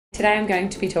today I'm going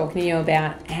to be talking to you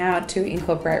about how to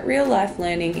incorporate real life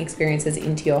learning experiences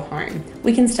into your home.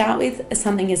 We can start with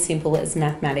something as simple as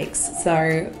mathematics.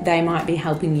 So they might be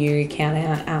helping you count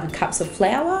out cups of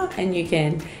flour, and you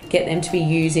can get them to be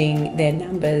using their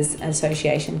numbers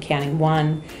association, counting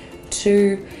 1,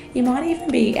 2. You might even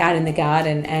be out in the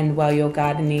garden, and while you're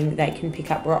gardening they can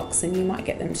pick up rocks and you might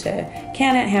get them to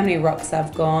count out how many rocks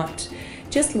they've got.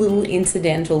 Just little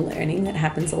incidental learning that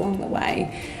happens along the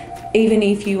way. Even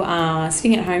if you are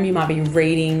sitting at home, you might be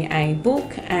reading a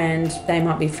book and they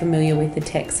might be familiar with the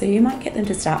text, so you might get them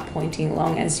to start pointing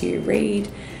along as you read.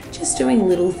 Just doing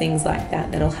little things like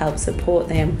that that'll help support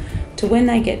them to when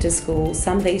they get to school.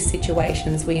 Some of these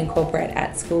situations we incorporate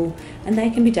at school and they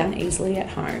can be done easily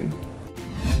at home.